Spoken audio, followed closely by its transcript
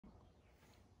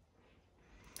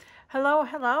Hello,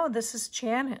 hello. This is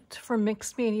Janet from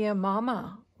Mixed Media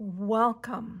Mama.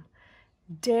 Welcome.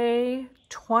 Day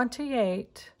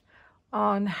 28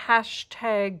 on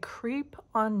hashtag Creep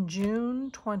on June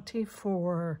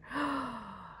 24.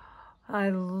 I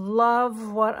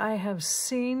love what I have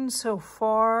seen so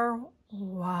far.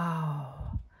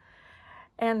 Wow.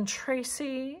 And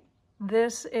Tracie,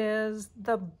 this is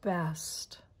the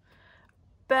best.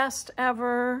 Best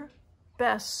ever,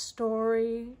 best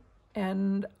story,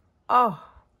 and oh,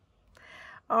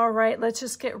 all right, let's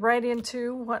just get right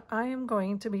into what I am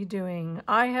going to be doing.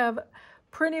 I have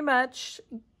pretty much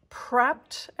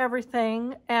prepped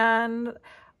everything, and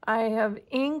I have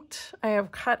inked, I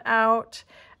have cut out,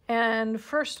 and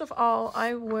first of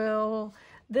all,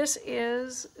 this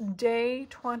is day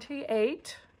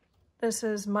 28. This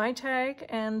is my tag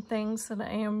and things that I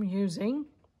am using,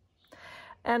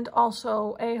 and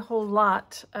also a whole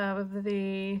lot of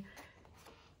the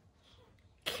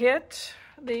kit,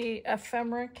 the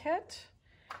ephemera kit,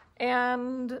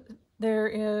 and there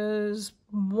is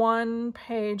one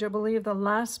page, I believe the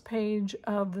last page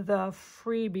of the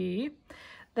freebie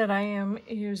that I am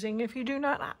using. If you do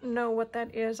not know what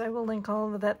that is, I will link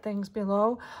all of that things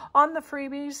below. On the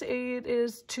freebies, it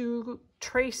is to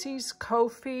Tracie's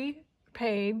Ko-fi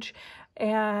page,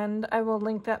 and I will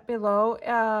link that below.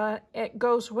 It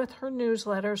goes with her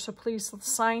newsletter, so please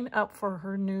sign up for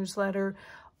her newsletter.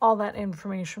 All that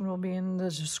information will be in the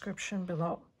description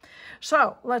below.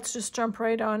 So let's just jump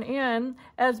right on in.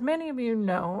 As many of you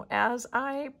know, as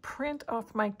I print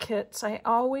off my kits, I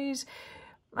always,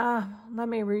 let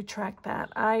me retract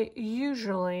that. I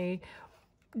usually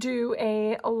do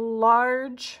a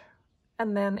large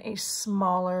and then a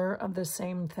smaller of the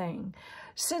same thing.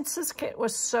 Since this kit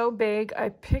was so big, I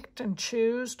picked and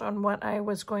chose on what I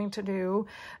was going to do.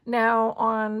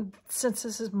 Now, since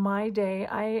this is my day,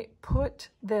 I put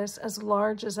this as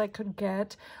large as I could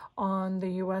get on the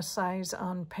US size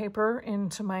on paper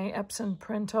into my Epson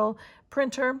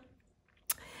printer,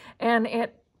 and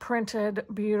it printed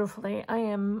beautifully. I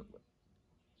am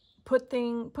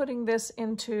putting this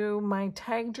into my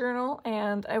tag journal,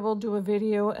 and I will do a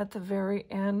video at the very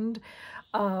end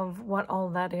of what all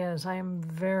that is. I am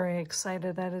very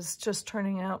excited. That is just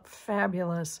turning out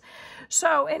fabulous.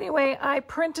 So anyway, I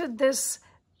printed this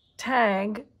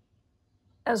tag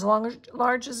as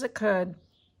large as it could,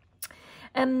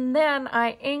 and then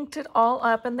I inked it all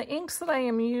up. And the inks that I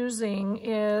am using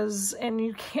is, and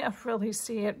you can't really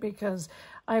see it because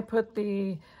I put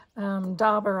the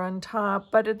dauber on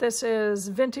top, but this is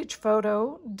Vintage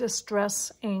Photo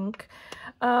Distress ink.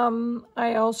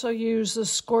 I also use the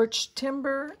Scorched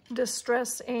Timber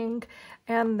Distress ink,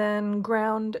 and then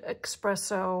Ground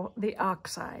Espresso, the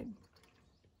oxide.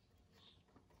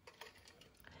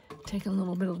 Take a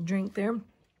little bit of drink there.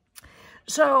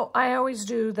 So I always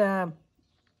do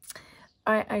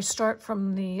I start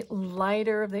from the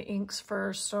lighter of the inks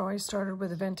first. So I started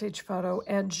with Vintage Photo,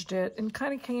 edged it, and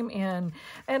kind of came in.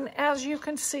 And as you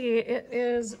can see, it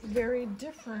is very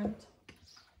different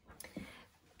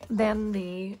than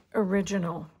the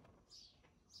original.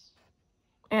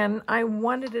 And I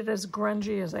wanted it as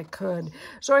grungy as I could.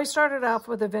 So I started off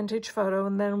with a Vintage Photo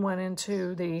and then went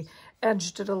into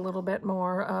edged it a little bit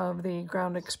more of the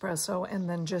Ground Espresso, and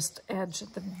then just edged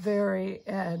at the very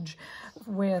edge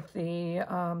with the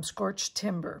Scorched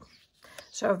Timber.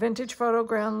 So Vintage Photo,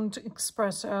 Ground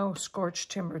Espresso,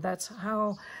 Scorched Timber. It's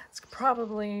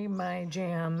probably my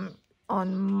jam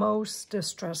on most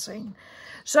distressing.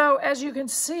 So as you can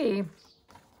see,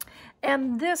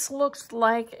 and this looks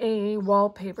like a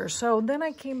wallpaper. So then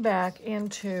I came back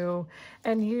into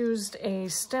and used a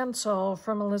stencil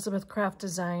from Elizabeth Craft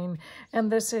Design.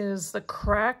 And this is the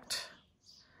cracked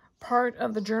part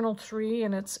of the Journal 3,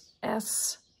 and it's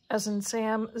S as in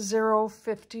Sam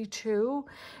 052.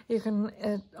 You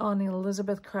can, on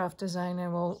Elizabeth Craft Design, I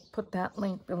will put that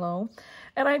link below.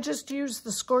 And I just used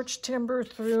the Scorched Timber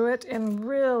through it and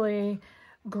really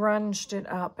grunged it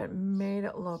up. It made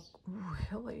it look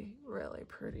really, really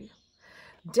pretty.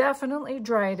 Definitely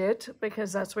dried it,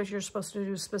 because that's what you're supposed to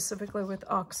do specifically with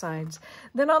oxides.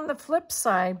 Then on the flip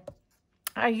side,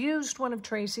 I used one of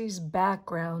Tracie's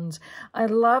backgrounds. I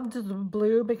loved the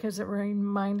blue because it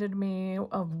reminded me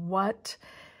of what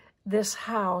this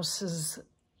house's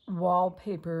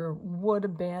wallpaper would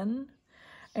have been.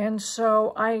 And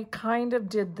so I kind of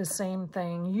did the same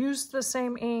thing, used the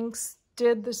same inks,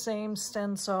 did the same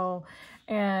stencil,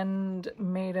 and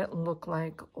made it look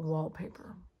like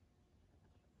wallpaper.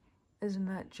 Isn't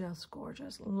that just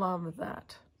gorgeous? Love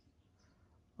that.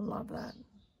 Love that.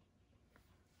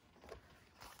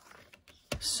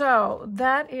 So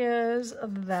that is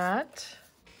that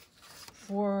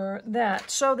for that.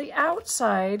 So the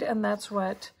outside, and that's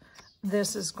what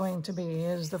this is going to be,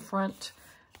 is the front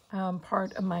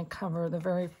part of my cover, the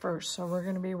very first. So we're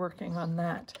going to be working on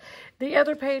that. The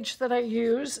other page that I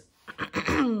use,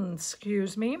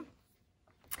 excuse me,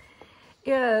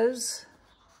 is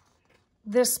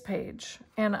this page,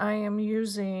 and I am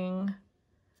using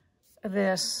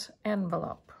this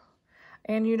envelope.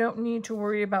 And you don't need to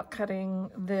worry about cutting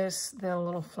the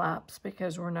little flaps,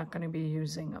 because we're not going to be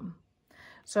using them.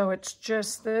 So it's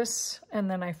just this, and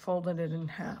then I folded it in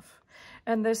half.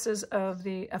 And this is of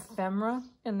the ephemera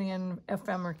in the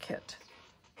ephemera kit.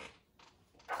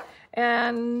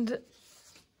 And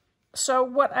so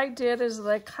what I did is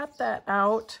I cut that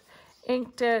out,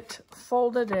 inked it,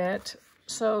 folded it,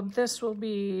 so this will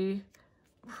be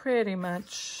pretty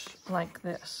much like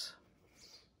this.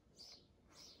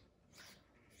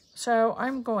 So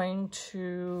I'm going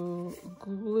to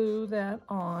glue that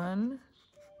on.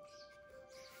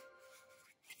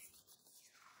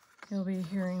 You'll be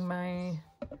hearing my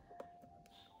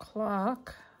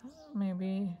clock.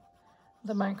 Maybe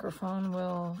the microphone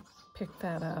will pick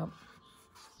that up.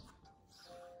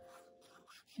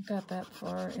 I got that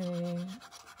for a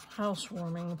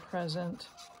housewarming present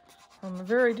from a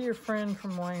very dear friend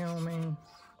from Wyoming.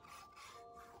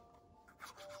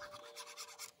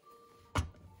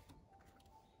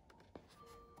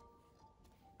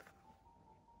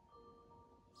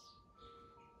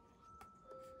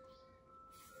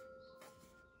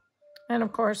 And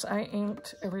of course, I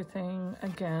inked everything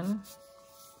again.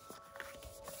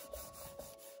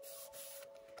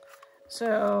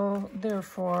 So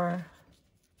therefore,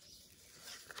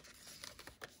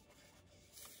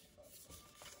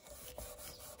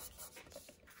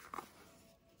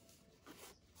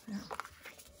 yeah.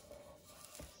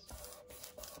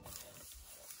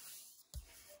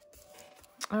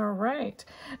 All right.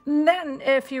 And then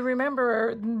if you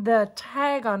remember, the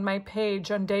tag on my page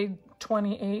on day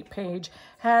 28 page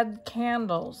had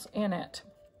candles in it.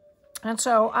 And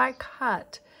so I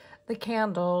cut the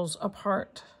candles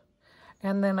apart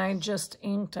and then I just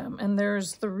inked them. And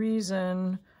there's the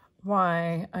reason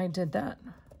why I did that.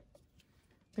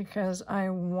 Because I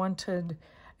wanted,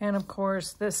 and of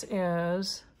course this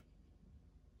is,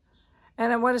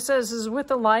 and what it says is, with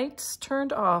the lights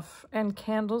turned off and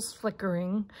candles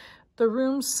flickering, the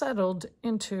room settled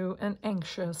into an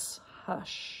anxious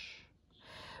hush.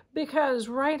 Because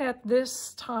right at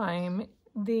this time,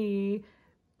 the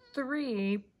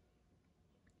three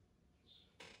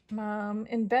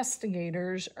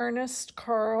investigators, Ernest,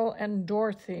 Carl, and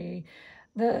Dorothy,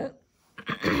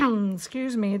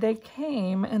 excuse me, they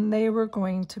came and they were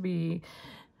going to be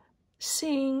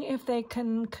seeing if they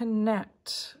can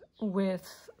connect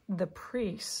with the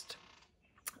priest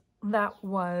that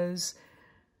was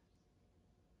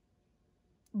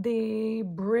the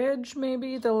bridge,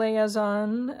 maybe the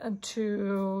liaison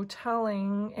to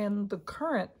telling, and the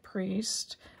current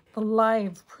priest, the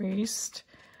live priest,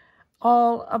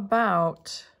 all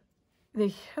about the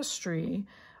history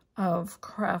of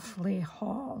Craftley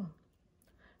Hall.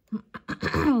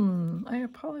 I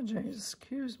apologize,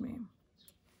 excuse me.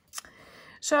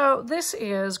 So this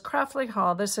is Craftley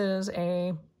Hall. This is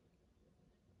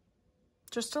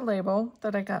just a label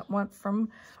that I got from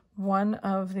one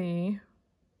of the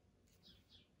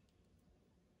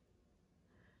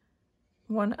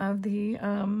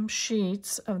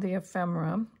sheets of the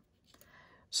ephemera.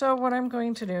 So what I'm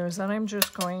going to do is that I'm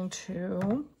just going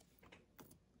to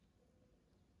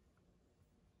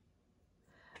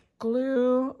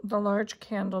glue the large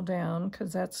candle down,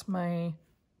 because that's my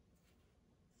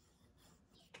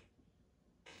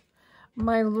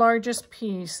largest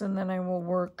piece, and then I will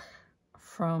work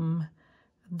from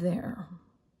there.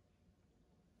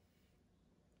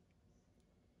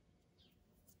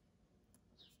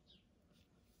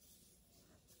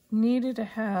 Needed to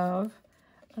have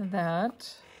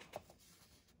that.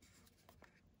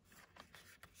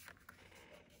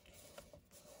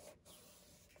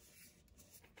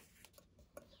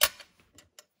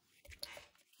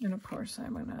 And of course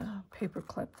I'm gonna paper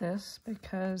clip this,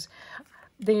 because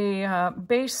the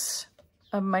base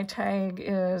of my tag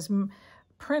is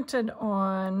printed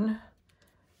on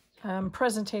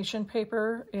presentation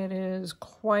paper. It is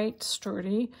quite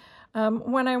sturdy.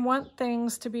 When I want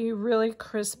things to be really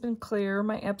crisp and clear,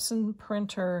 my Epson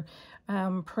printer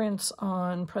prints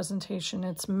on presentation.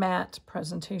 It's matte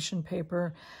presentation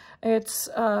paper. It's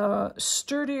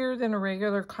sturdier than a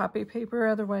regular copy paper.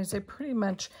 Otherwise, I pretty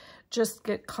much just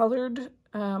get colored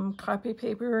copy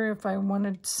paper if I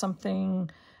wanted something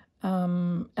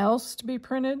else to be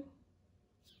printed.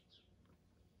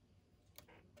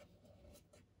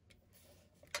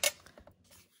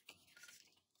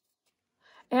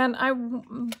 And I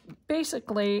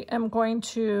basically am going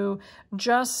to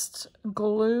just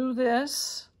glue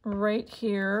this right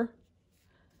here.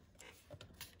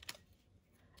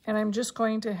 And I'm just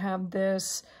going to have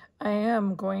this, I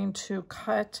am going to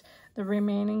cut the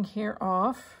remaining here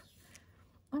off.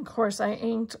 Of course, I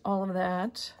inked all of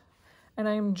that. And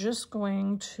I'm just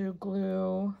going to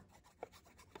glue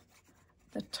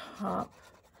the top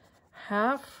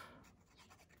half,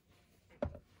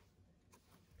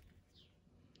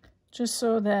 just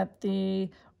so that the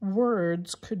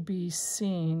words could be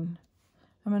seen.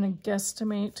 I'm going to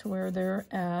guesstimate to where they're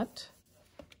at.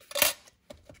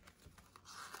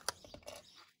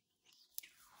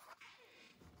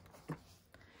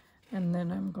 And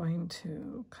then I'm going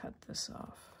to cut this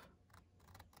off.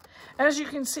 As you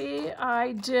can see,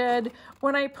 I did,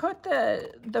 when I put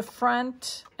the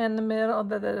front and the middle,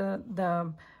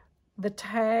 the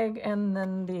tag and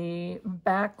then the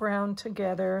background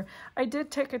together, I did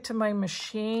take it to my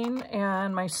machine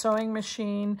and my sewing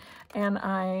machine, and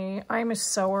I'm a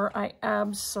sewer. I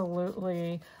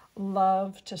absolutely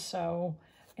love to sew,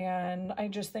 and I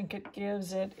just think it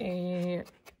gives it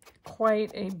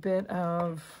quite a bit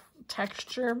of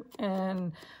texture,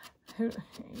 and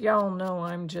y'all know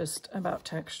I'm just about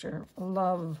texture.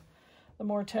 Love, the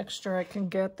more texture I can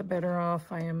get, the better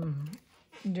off I am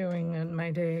doing in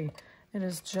my day. It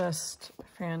is just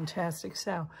fantastic.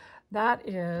 So that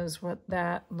is what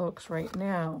that looks right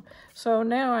now. So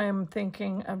now I'm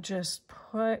thinking of just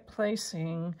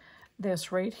placing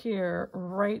this right here,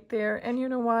 right there. And you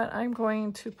know what? I'm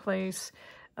going to place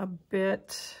a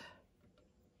bit,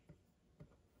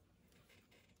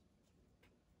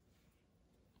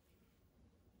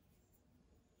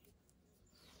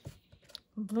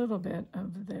 a little bit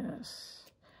of this.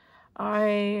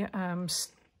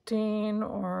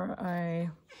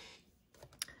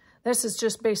 This is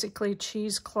just basically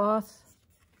cheesecloth.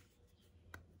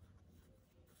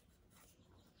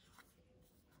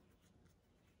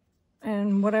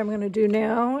 And what I'm going to do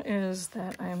now is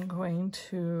that I'm going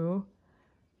to,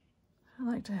 I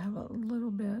like to have a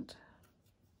little bit.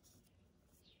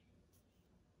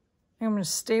 I'm going to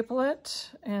staple it,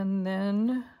 and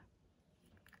then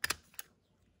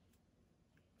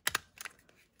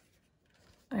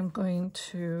I'm going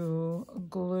to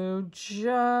glue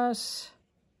just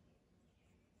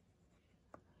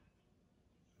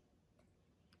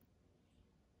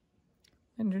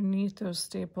underneath those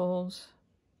staples.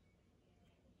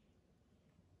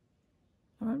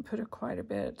 I'm going to put it quite a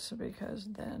bit, so because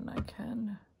then I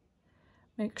can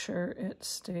make sure it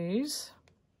stays.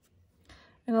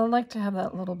 And I like to have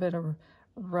that little bit of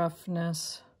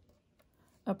roughness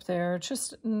up there,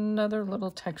 just another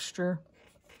little texture.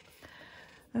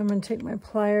 I'm going to take my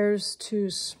pliers to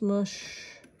smoosh,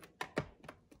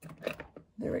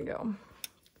 there we go,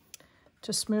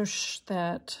 to smoosh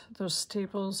those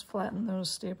staples, flatten those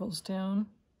staples down.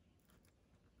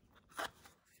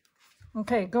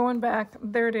 Okay, going back,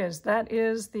 there it is. That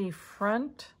is the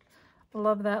front. I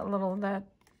love that little,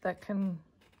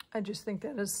 I just think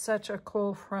that is such a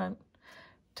cool front.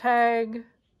 Tag,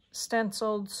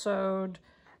 stenciled, sewed,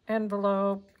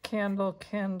 envelope,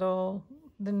 candle,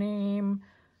 the name.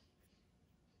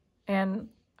 And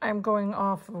I'm going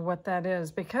off of what that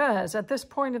is, because at this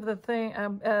point of the thing,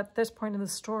 at this point of the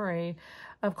story,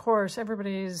 of course,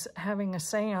 everybody's having a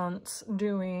seance,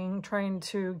 trying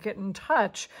to get in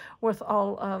touch with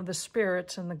all of the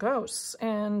spirits and the ghosts.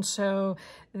 And so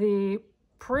the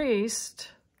priest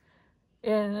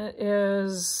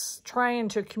is trying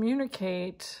to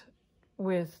communicate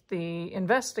with the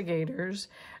investigators,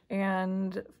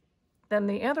 and then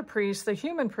the other priest, the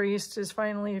human priest, is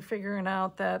finally figuring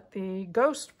out that the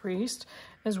ghost priest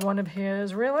is one of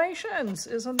his relations.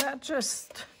 Isn't that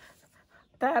just,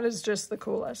 that is just the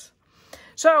coolest.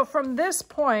 So from this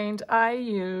point,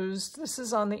 this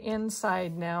is on the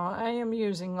inside now, I am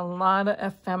using a lot of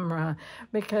ephemera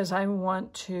because I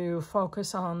want to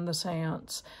focus on the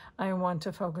seance. I want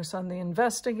to focus on the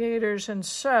investigators. And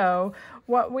so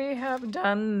what we have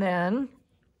done then,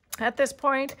 at this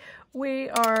point, we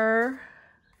are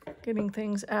getting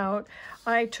things out.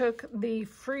 I took the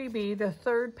freebie, the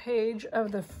third page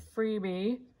of the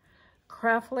freebie,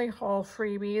 Craftly Haul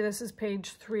freebie. This is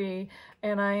page 3,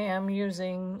 and I am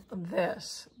using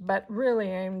this. But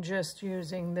really, I'm just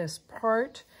using this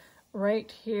part right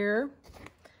here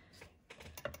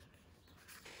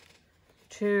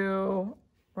to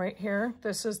right here.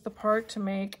 This is the part to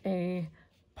make a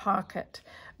pocket.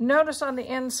 Notice on the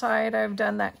inside, I've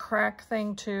done that crack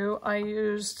thing too. I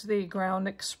used the ground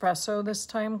espresso this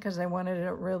time because I wanted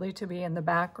it really to be in the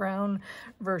background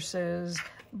versus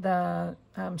the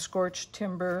scorched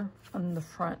timber on the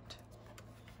front.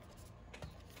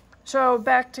 So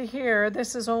back to here,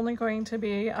 this is only going to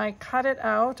be, I cut it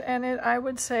out, and I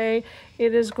would say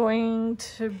it is going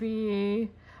to be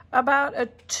about a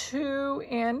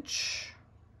 2-inch,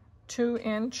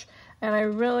 and I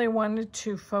really wanted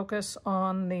to focus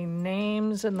on the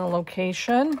names and the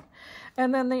location.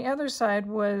 And then the other side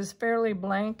was fairly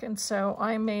blank, and so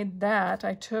I made that.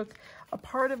 I took a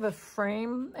part of a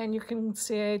frame, and you can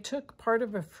see I took part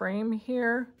of a frame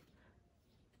here.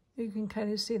 You can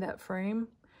kind of see that frame.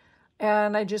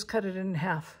 And I just cut it in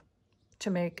half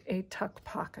to make a tuck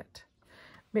pocket.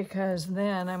 Because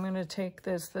then I'm going to take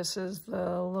this is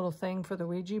the little thing for the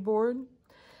Ouija board.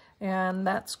 And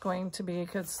that's going to be,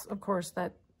 because of course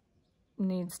that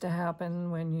needs to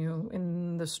happen when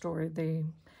in the story they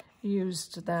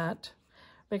used that.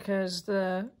 Because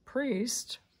the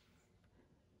priest,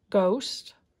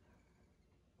 ghost,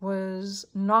 was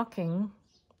knocking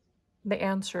the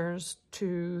answers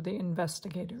to the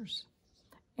investigators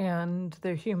and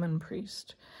the human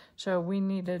priest. So we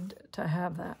needed to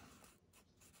have that.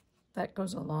 That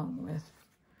goes along with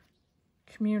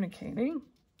communicating.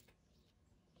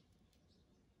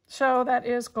 So that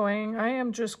is going, I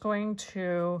am just going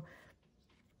to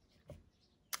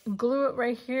glue it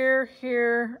right here,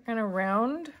 here, and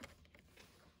around.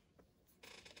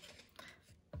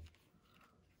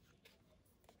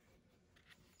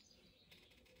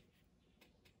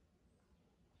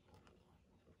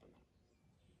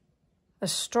 The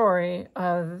story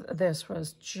of this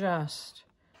was just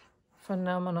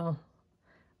phenomenal.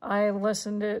 I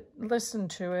listened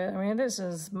to it. I mean, this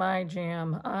is my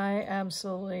jam. I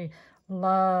absolutely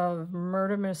love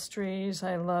murder mysteries.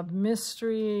 I love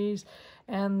mysteries.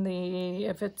 And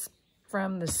if it's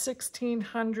from the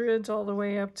 1600s all the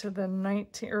way up to the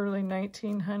early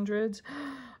 1900s,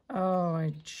 oh,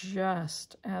 I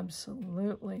just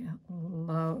absolutely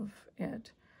love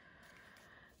it.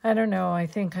 I don't know, I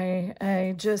think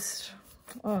I just,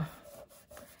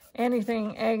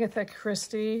 anything Agatha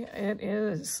Christie, it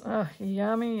is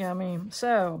yummy, yummy.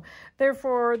 So,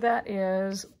 therefore, that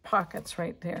is pockets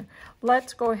right there.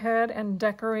 Let's go ahead and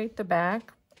decorate the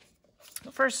back.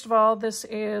 First of all, this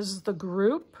is the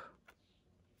group.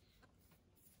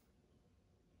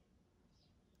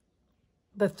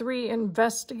 The 3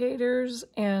 investigators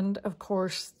and, of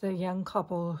course, the young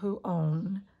couple who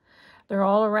own. They're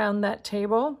all around that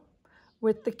table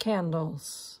with the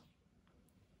candles.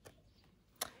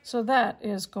 So that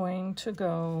is going to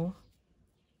go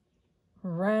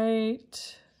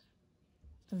right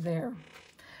there.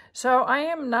 So I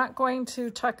am not going to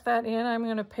tuck that in. I'm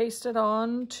going to paste it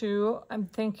on to, I'm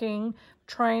thinking,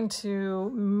 trying to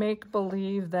make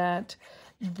believe that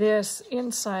this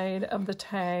inside of the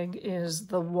tag is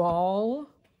the wall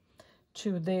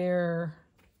to their,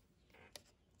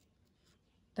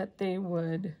 that they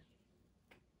would.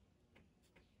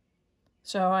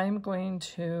 So I'm going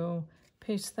to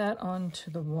paste that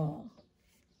onto the wall.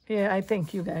 Yeah, I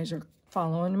think you guys are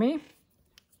following me.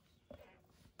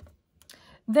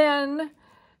 Then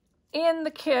in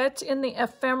the kit, in the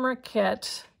ephemera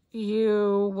kit,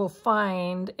 you will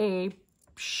find a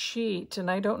sheet,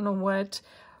 and I don't know what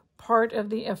part of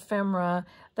the ephemera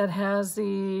that has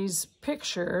these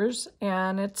pictures,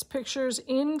 and it's pictures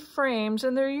in frames,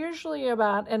 and they're usually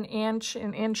about an inch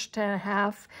and a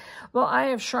half. Well, I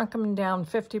have shrunk them down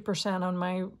 50% on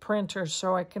my printer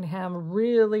so I can have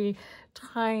really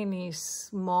tiny,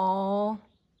 small,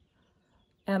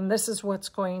 and this is what's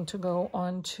going to go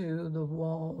onto the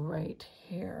wall right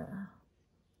here.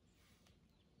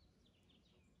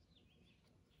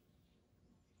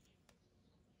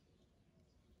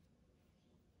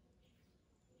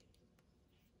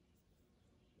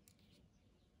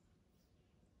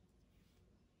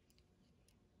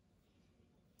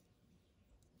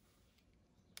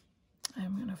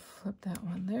 I'm going to flip that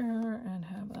one there and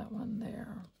have that one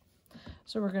there.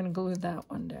 So we're going to glue that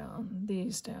one down,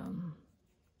 these down.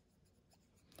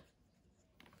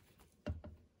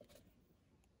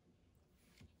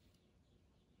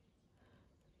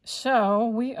 So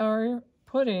we are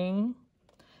putting,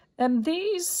 and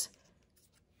these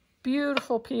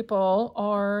beautiful people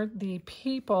are the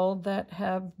people that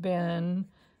have been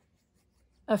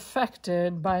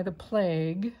affected by the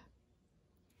plague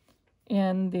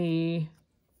in the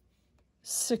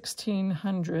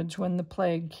 1600s when the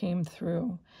plague came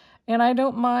through. And I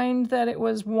don't mind that it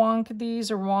was these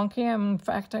are wonky. In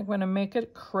fact, I'm going to make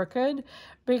it crooked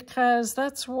because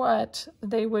that's what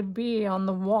they would be on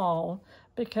the wall.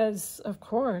 Because, of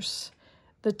course,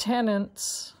 the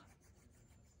tenants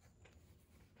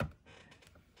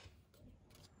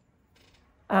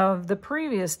of the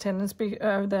previous tenants,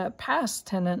 the past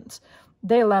tenants,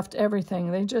 they left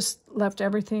everything. They just left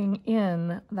everything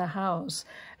in the house.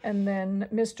 And then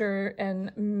Mr.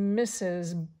 and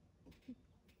Mrs.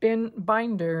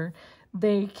 Binder,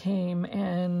 they came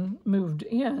and moved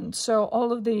in. So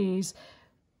all of these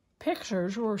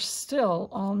pictures were still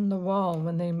on the wall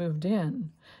when they moved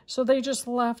in. So they just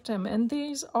left them. And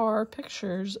these are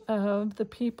pictures of the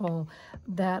people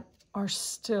that are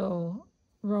still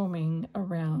roaming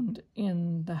around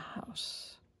in the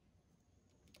house.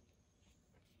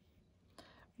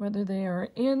 Whether they are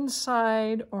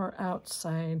inside or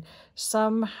outside.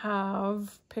 Some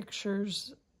have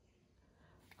pictures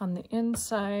on the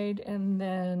inside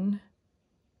and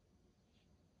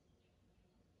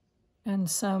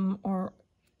some are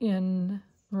in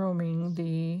roaming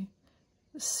the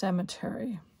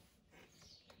cemetery.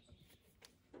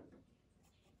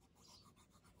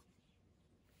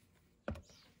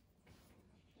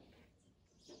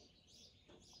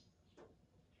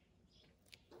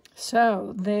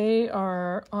 So they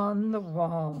are on the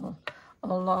wall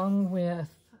along with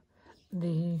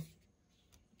the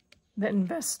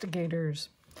investigators.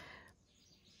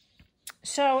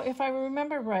 So if I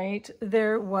remember right,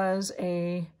 there was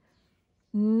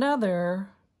another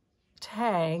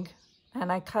tag,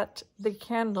 and I cut the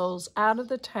candles out of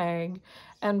the tag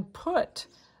and put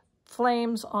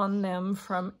flames on them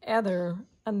from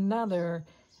another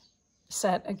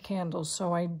set of candles.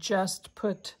 So I just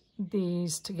put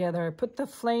these together. I put the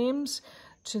flames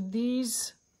to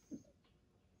these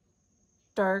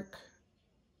dark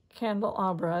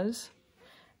candelabras,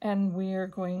 and we are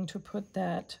going to put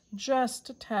that, just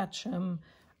attach them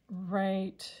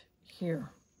right here,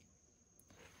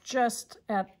 just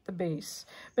at the base.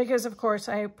 Because of course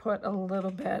I put a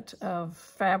little bit of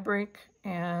fabric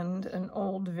and an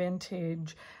old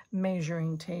vintage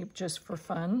measuring tape just for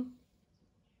fun.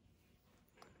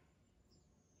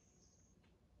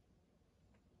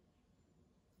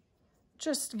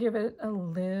 Just to give it a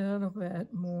little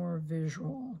bit more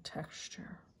visual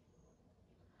texture.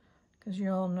 Because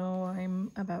you all know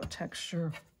I'm about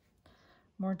texture.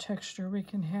 More texture we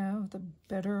can have, the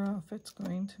better off it's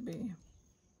going to be.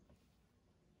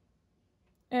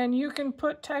 And you can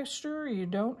put texture or you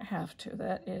don't have to.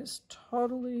 That is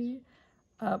totally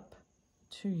up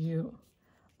to you.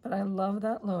 But I love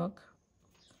that look.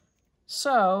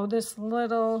 So this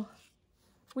little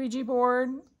Ouija board,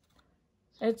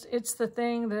 it's the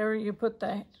thing there you put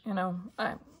the, you know,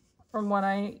 from what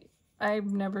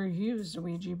I've never used a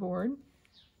Ouija board,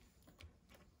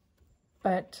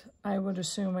 but I would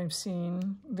assume I've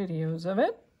seen videos of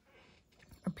it,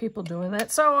 or people doing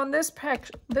that. So on this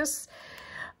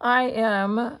I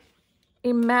am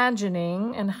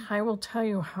imagining, and I will tell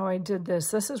you how I did this.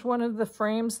 This is one of the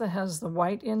frames that has the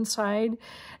white inside,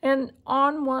 and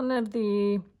on one of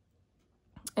the,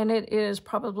 and it is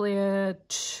probably a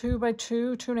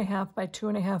 2x2, 2.5 by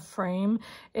 2.5 frame.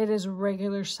 It is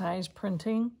regular size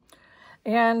printing.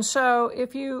 And so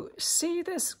if you see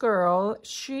this girl,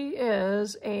 she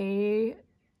is a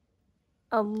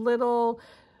little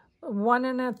 1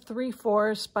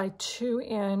 3/4 by 2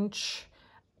 inch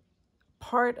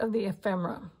part of the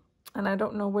ephemera. And I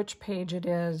don't know which page it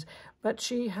is, but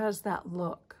she has that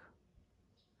look.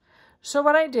 So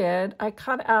what I did, I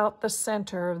cut out the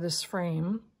center of this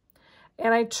frame,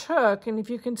 and I took, and if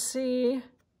you can see,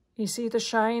 you see the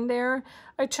shine there?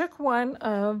 I took one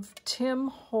of Tim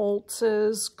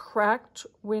Holtz's cracked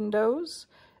windows.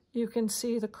 You can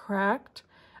see the cracked,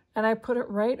 and I put it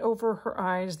right over her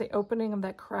eyes, the opening of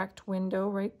that cracked window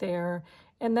right there.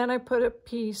 And then I put a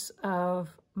piece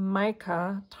of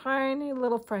mica, tiny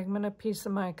little fragment, a piece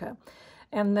of mica,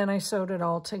 and then I sewed it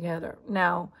all together.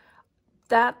 Now,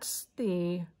 that's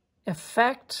the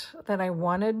effect that I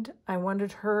wanted. I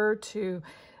wanted her to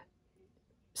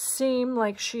seem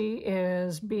like she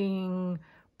is being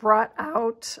brought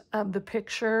out of the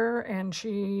picture and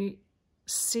she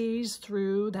sees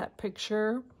through that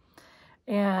picture,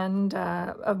 and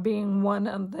of being one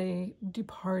of the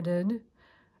departed.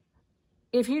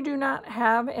 If you do not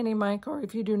have any mica, or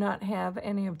if you do not have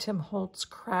any of Tim Holtz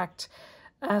cracked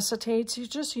acetates, you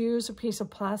just use a piece of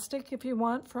plastic if you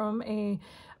want, from a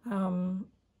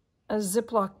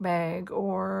Ziploc bag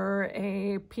or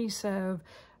a piece of,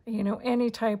 you know, any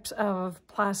types of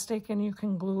plastic, and you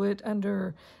can glue it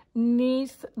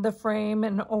underneath the frame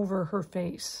and over her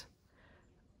face.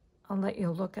 I'll let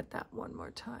you look at that one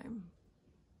more time.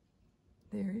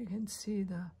 There you can see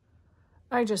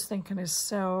I just think it is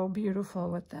so beautiful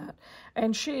with that.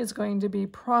 And she is going to be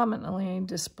prominently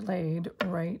displayed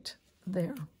right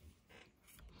there.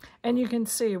 And you can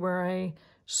see where I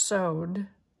sewed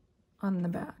on the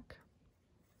back.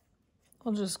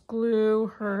 I'll just glue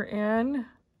her in.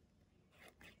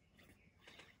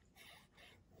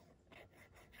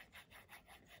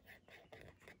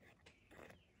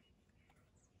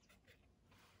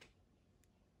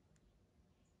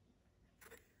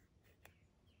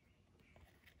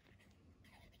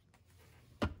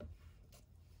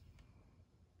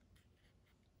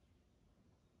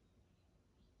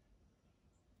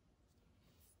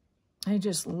 I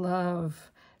just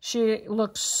love, she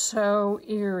looks so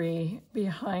eerie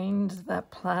behind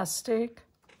that plastic.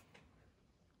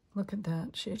 Look at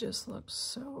that. She just looks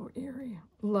so eerie.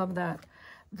 Love that.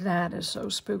 That is so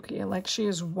spooky. Like she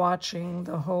is watching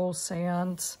the whole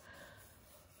seance.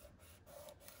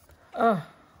 Oh,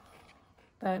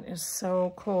 that is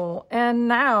so cool. And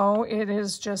now it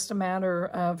is just a matter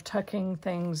of tucking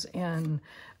things in.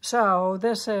 So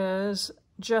this is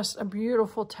just a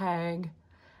beautiful tag.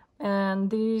 And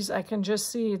these, I can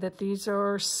just see that these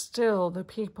are still the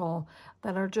people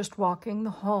that are just walking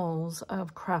the halls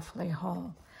of Craftly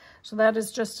Hall. So that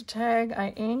is just a tag I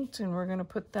inked, and we're going to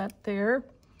put that there.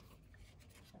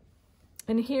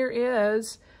 And here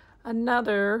is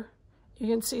another, you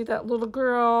can see that little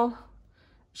girl,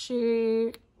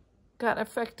 she got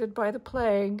affected by the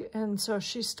plague, and so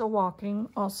she's still walking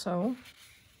also.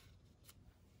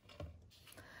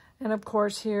 And of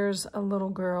course, here's a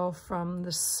little girl from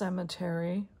the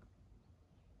cemetery.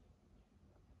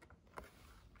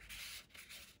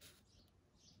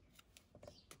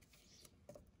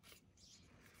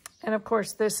 And of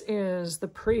course, this is the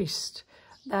priest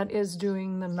that is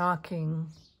doing the knocking.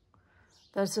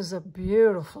 This is a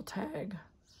beautiful tag.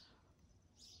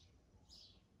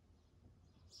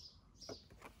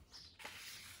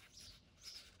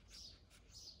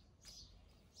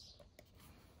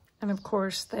 And of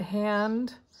course, the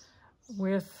hand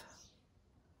with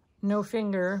no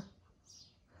finger.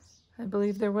 I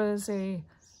believe there was a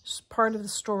part of the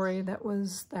story that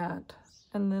was that.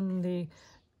 And then the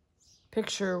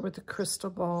picture with the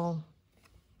crystal ball.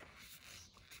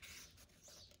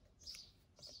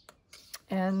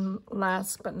 And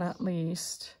last but not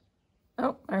least,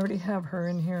 oh, I already have her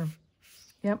in here.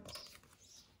 Yep.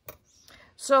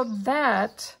 So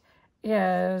that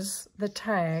is the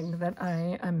tag that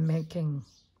I am making.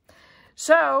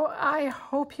 So I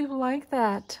hope you like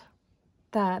that.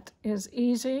 That is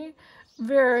easy,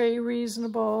 very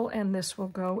reasonable, and this will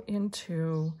go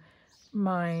into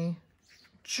my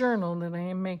journal that I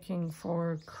am making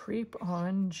for Creep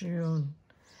on June.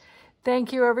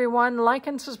 Thank you, everyone. Like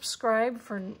and subscribe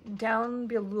for down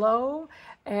below,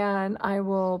 and I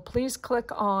will please click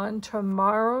on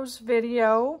tomorrow's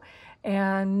video,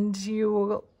 and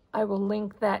I will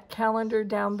link that calendar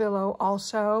down below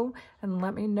also, and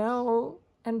let me know,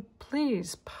 and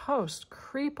please post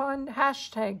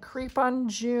hashtag Creep on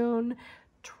June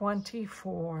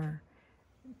 24.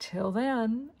 Till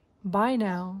then, bye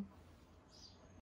now.